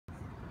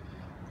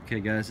Okay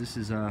guys, this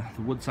is the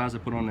wood size I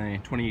put on a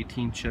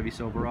 2018 Chevy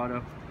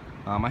Silverado.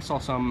 I saw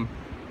some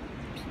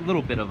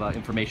little bit of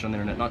information on the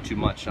internet, not too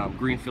much.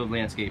 Greenfield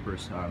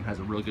Landscapers has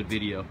a real good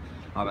video.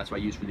 That's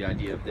what I used for the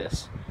idea of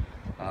this.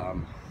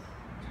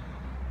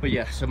 But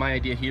yeah, so my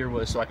idea here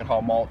was so I can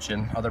haul mulch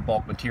and other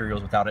bulk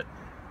materials without it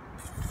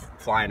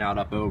flying out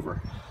up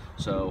over.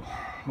 So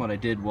what I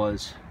did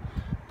was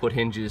put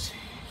hinges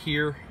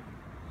here,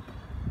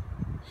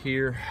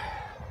 here,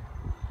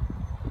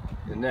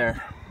 and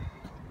there.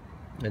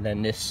 And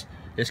then this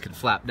can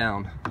flap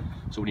down,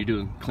 so when you're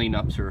doing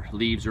cleanups or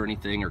leaves or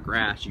anything or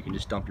grass, you can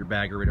just dump your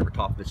bag right over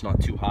top of it. It's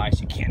not too high,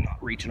 so you cannot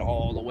reach it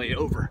all the way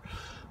over.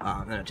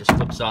 Then it just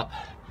flips up.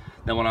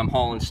 Then when I'm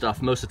hauling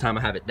stuff, most of the time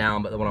I have it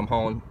down, but when I'm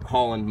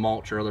hauling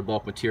mulch or other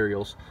bulk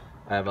materials,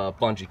 I have a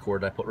bungee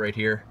cord I put right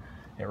here.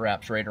 It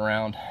wraps right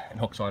around and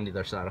hooks on the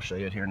other side. I'll show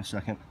you it here in a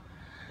second.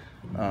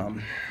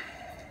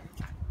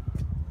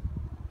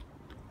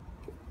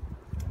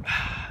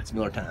 It's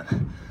Miller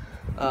time.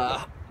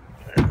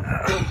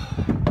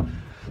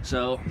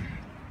 So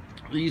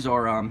these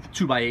are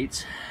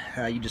 2x8s.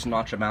 You just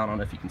notch them out. I don't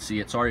know if you can see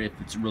it. Sorry if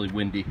it's really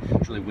windy.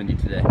 It's really windy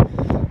today.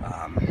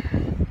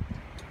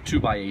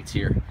 2x8s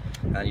here.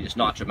 You just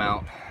notch them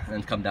out and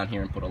then come down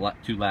here and put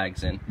two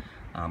lags in.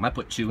 I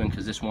put 2 in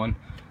because this one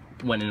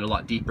went in a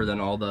lot deeper than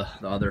all the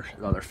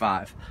other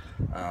 5.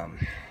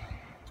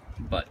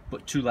 But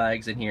put 2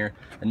 lags in here,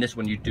 and this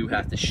one you do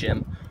have to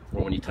shim,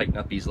 or when you tighten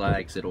up these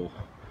lags, it'll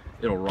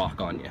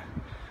rock on you.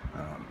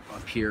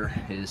 Up here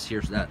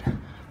here's the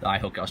eye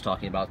hook I was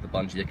talking about, the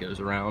bungee that goes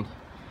around.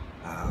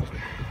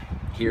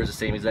 Here's the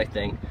same exact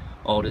thing.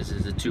 All it is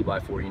a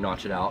 2x4. You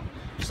notch it out,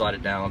 slide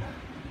it down,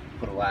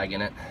 put a lag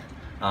in it.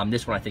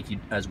 This one I think you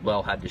as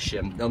well had to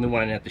shim. The only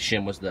one I didn't have to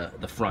shim was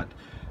the front,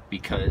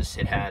 because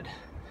it had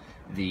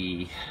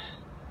the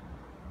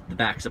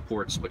back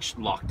supports which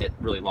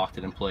really locked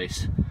it in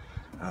place.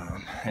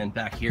 And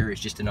back here is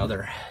just the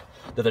other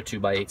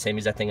 2x8, same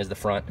exact thing as the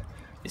front.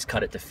 Just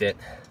cut it to fit.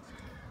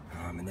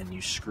 And then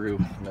you screw,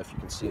 I don't know if you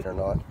can see it or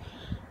not,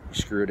 you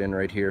screw it in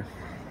right here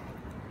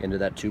into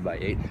that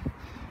 2x8.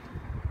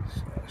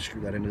 So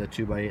screw that into the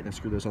 2x8, then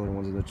screw those other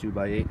ones in the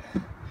 2x8,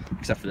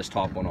 except for this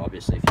top one,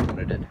 obviously, if you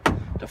wanted it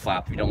to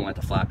flap. If you don't want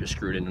it to flap, just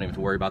screw it in. Don't even have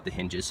to worry about the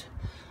hinges.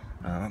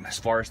 As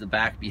far as the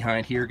back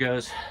behind here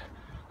goes,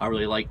 I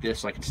really like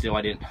this. It's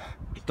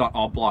not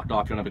all blocked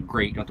off. You don't have a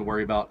grate. You don't have to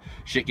worry about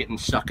shit getting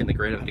stuck in the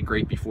grate. I've had a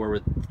grate before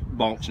with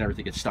mulch and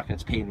everything gets stuck, and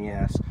it's a pain in the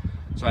ass.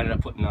 So I ended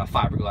up putting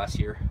fiberglass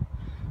here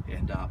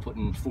and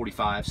putting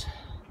 45s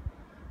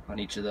on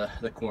each of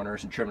the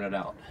corners and trimming it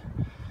out.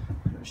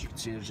 As you can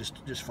see, there's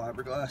just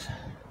fiberglass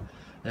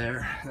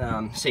there.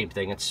 Same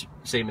thing. It's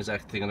same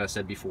exact thing that I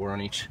said before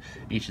on each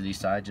of these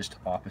sides, just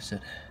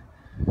opposite.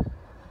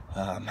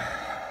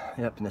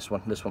 Yep, and this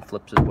one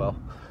flips as well.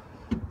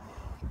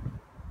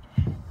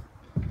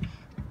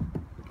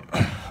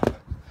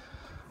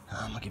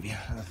 I'll give you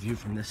a view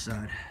from this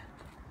side.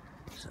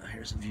 So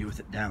here's a view with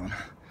it down.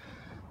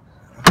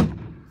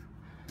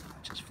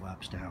 It just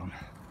flaps down.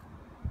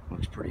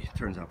 Looks pretty.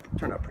 Turned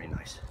out pretty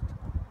nice.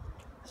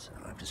 So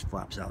it just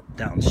flaps out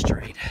down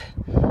straight.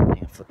 You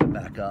can flip it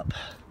back up.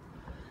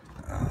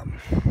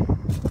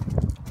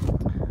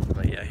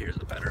 But yeah, here's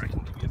a better. I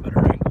can give you a better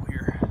angle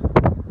here.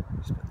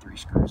 Just put 3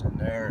 screws in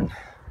there and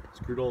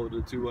screwed all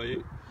into the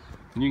 2x8.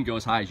 And you can go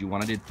as high as you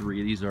want. I did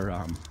 3. These are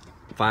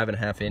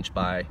 5.5 inch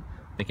by I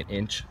think 1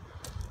 inch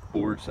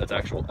boards. That's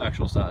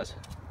actual size.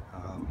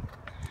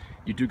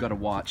 You do got to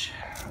watch.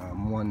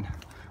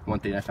 One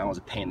thing I found was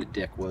a pain in the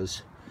dick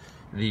was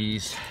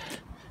these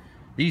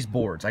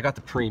boards. I got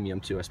the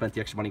premium too. I spent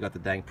the extra money, got the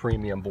dang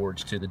premium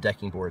boards too, the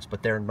decking boards,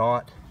 but they're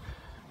not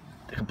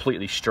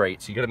completely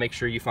straight. So you got to make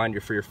sure you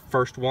find for your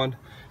first one,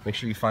 make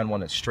sure you find one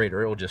that's straight,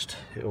 or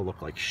it'll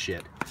look like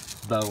shit.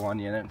 Bow on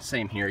you. And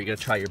same here. You got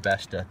to try your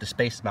best to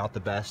space them out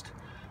the best.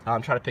 Try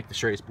to pick the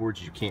straightest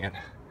boards you can.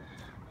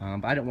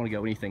 But I didn't want to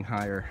go anything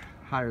higher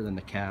than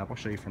the cab. I'll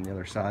show you from the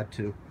other side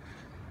too.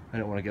 I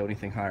didn't want to go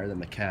anything higher than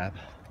the cab.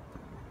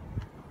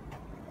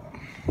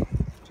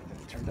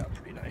 It turned out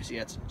pretty nice.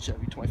 Yeah, it's a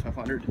Chevy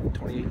 2500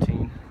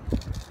 2018.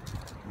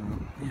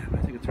 Yeah, I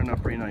think it turned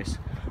out pretty nice.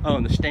 Oh,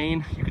 and the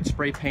stain, you could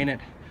spray paint it.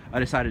 I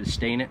decided to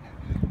stain it.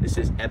 This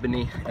is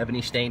ebony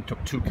stain.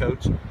 Took 2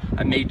 coats.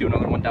 I may do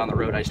another one down the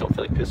road. I just don't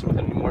feel like pissing with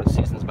it anymore. The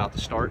season's about to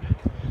start.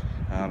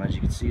 As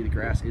you can see, the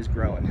grass is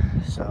growing.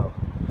 So,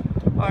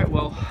 all right,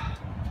 well,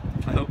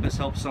 I hope this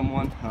helps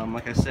someone.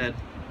 Like I said,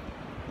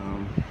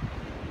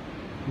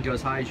 you can go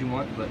as high as you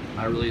want, but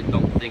I really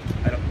don't think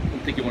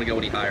you want to go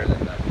any higher than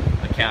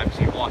the cab,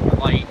 because you block your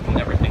light and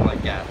everything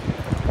like that.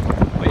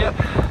 But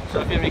yeah,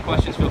 so if you have any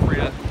questions, feel free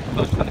to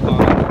post them in the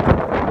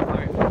comments.